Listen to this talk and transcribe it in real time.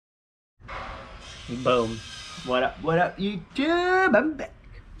Boom. What up, YouTube? I'm back.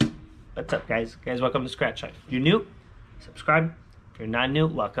 What's up, guys? Guys, welcome to Scratch Life. If you're new, subscribe. If you're not new,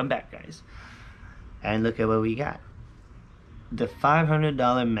 welcome back, guys. And look at what we got. The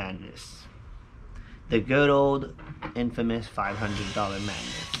 $500 madness. The good old, infamous $500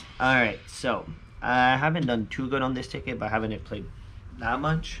 madness. Alright, so, I haven't done too good on this ticket, but I haven't played that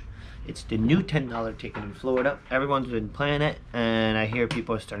much. It's the new $10 ticket in Florida. Everyone's been playing it, and I hear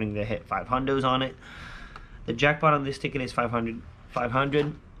people are starting to hit 500s on it. The jackpot on this ticket is 500.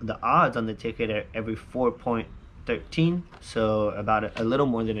 The odds on the ticket are every 4.13, so about a little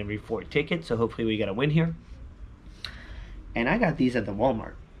more than every 4 tickets. So hopefully we get a win here. And I got these at the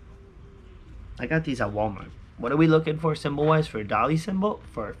Walmart. What are we looking for symbol-wise? For a dolly symbol,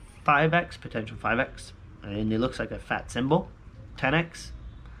 for 5x, potential 5x, and it looks like a fat symbol. 10x,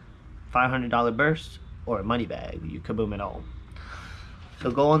 $500 burst, or a money bag. You kaboom it all. So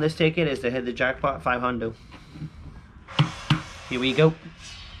goal on this ticket is to hit the jackpot 500. Here we go.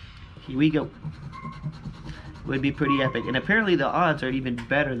 Here we go. Would be pretty epic. And apparently the odds are even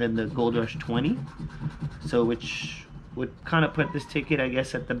better than the Gold Rush 20. So which would kind of put this ticket, I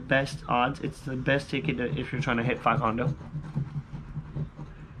guess, at the best odds. It's the best ticket if you're trying to hit 500.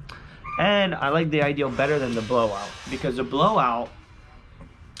 And I like the ideal better than the blowout, because the blowout's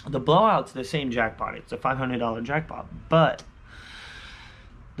the same jackpot. It's a $500 jackpot, but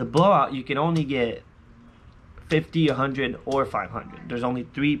the blowout you can only get 50, 100, or 500. There's only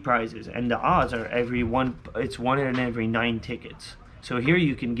 3 prizes, and the odds are it's 1 in every 9 tickets. So here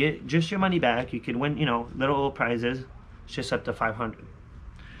you can get just your money back. You can win, you know, little prizes. It's just up to 500,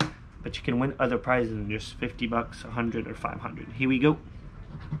 but you can win other prizes than just 50 bucks, 100, or 500. Here we go.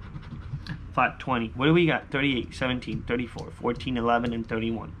 520. What do we got? 38, 17, 34, 14, 11, and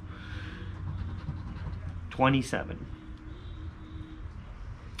 31. 27.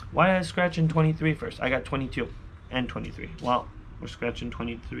 Why did I scratch in 23 first? I got 22 and 23. Well, we're scratching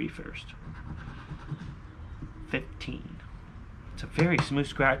 23 first. 15. It's a very smooth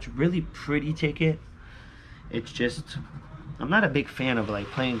scratch. Really pretty ticket. It's just, I'm not a big fan of like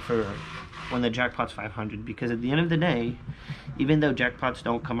playing for when the jackpot's 500, because at the end of the day, even though jackpots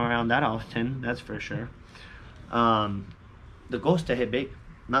don't come around that often, that's for sure, the goal is to hit big,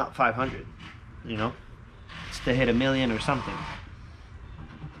 not 500, you know? It's to hit $1 million or something.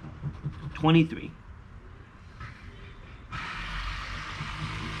 23.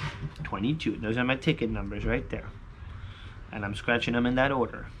 22. Those are my ticket numbers right there. And I'm scratching them in that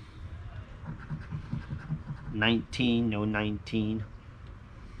order. 19, no 19.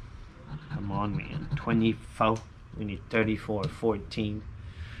 Come on, man. 24. We need 34, 14.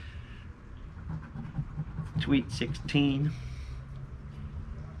 Sweet 16.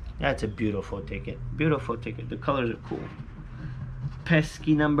 That's a beautiful ticket. Beautiful ticket. The colors are cool.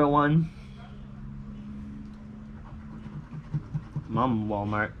 Pesky number 1. Mom,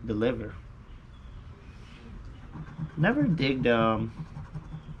 Walmart, deliver. Never digged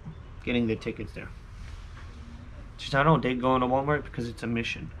getting the tickets there. Just I don't dig going to Walmart because it's a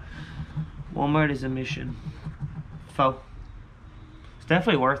mission. Walmart is a mission. It's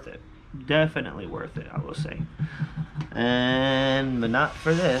definitely worth it. Definitely worth it, I will say. But not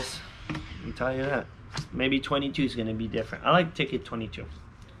for this. Let me tell you that. Maybe 22 is going to be different. I like ticket 22.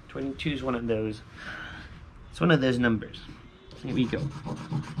 22 is one of those. It's one of those numbers. Here we go.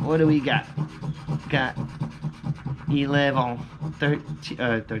 What do we got? Got 11,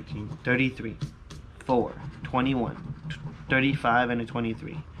 13, 33, 4, 21, 35, and a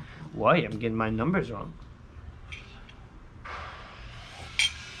 23. Why? I'm getting my numbers wrong.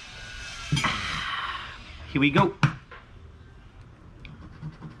 Here we go.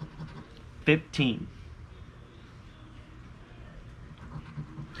 15.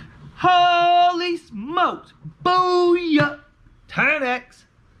 Holy smokes! Booyah! 10x.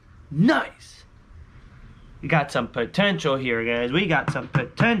 Nice. We got some potential here, guys. We got some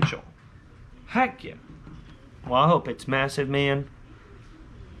potential. Heck yeah. Well, I hope it's massive, man.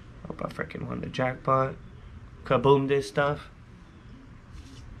 Hope I freaking won the jackpot. Kaboom this stuff.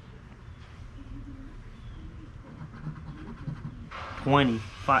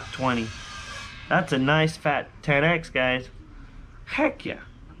 Fat 20. That's a nice fat 10x, guys. Heck yeah.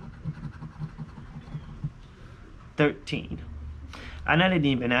 13. And I didn't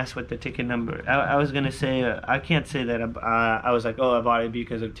even ask what the ticket number. I was gonna say I can't say that I was like, oh, I bought it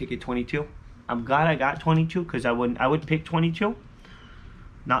because of ticket 22. I'm glad I got 22 because I would pick 22,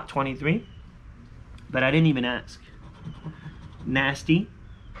 not 23. But I didn't even ask. Nasty.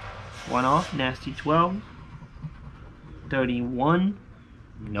 1 off. Nasty 12. 31.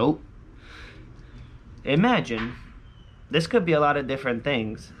 Nope. Imagine, this could be a lot of different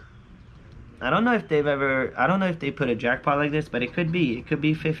things. I don't know if they put a jackpot like this, but it could be. It could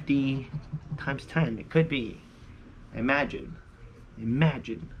be 50 times 10. It could be. Imagine.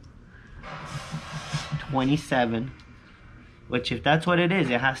 27. Which, if that's what it is,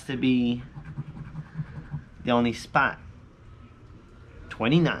 it has to be the only spot.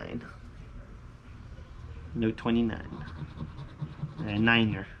 29. No 29. And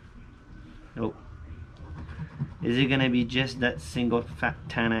niner. Nope. Is it gonna be just that single fat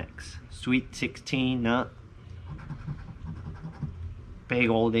 10x? Sweet 16? No. Big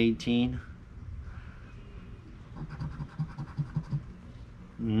old 18?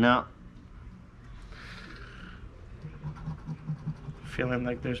 No. Feeling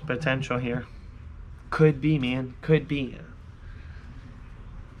like there's potential here. Could be, man. Could be.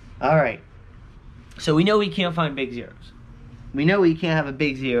 Alright. So we know we can't find big zeros. We know we can't have a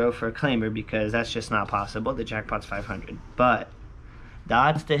big zero for a claimer because that's just not possible. The jackpot's 500. But the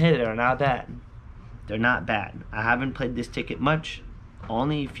odds to hit it are not bad. They're not bad. I haven't played this ticket much.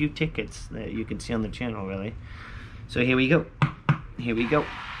 Only a few tickets that you can see on the channel, really. So here we go. Here we go.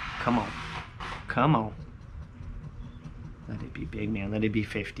 Come on. Come on. Let it be big, man. Let it be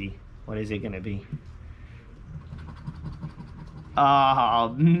 50. What is it going to be?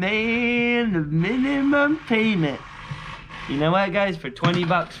 Oh, man. The minimum payment. You know what, guys? For 20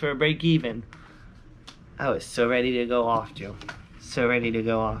 bucks for a break even. I was so ready to go off, Joe. So ready to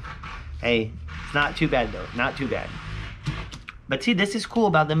go off. Hey, it's not too bad, though. Not too bad. But see, this is cool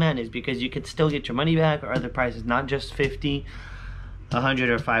about the men is because you could still get your money back or other prices. Not just 50, 100,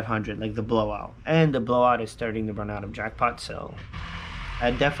 or 500 like the blowout. And the blowout is starting to run out of jackpot, so... I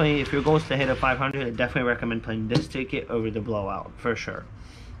definitely, if your goal is to hit a 500, I definitely recommend playing this ticket over the blowout, for sure.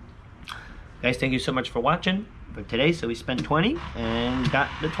 Guys, thank you so much for watching for today. So we spent 20 and got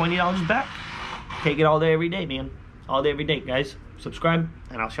the $20 back. Take it all day, every day, man. All day, every day, guys. Subscribe,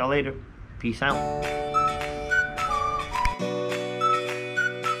 and I'll see y'all later. Peace out.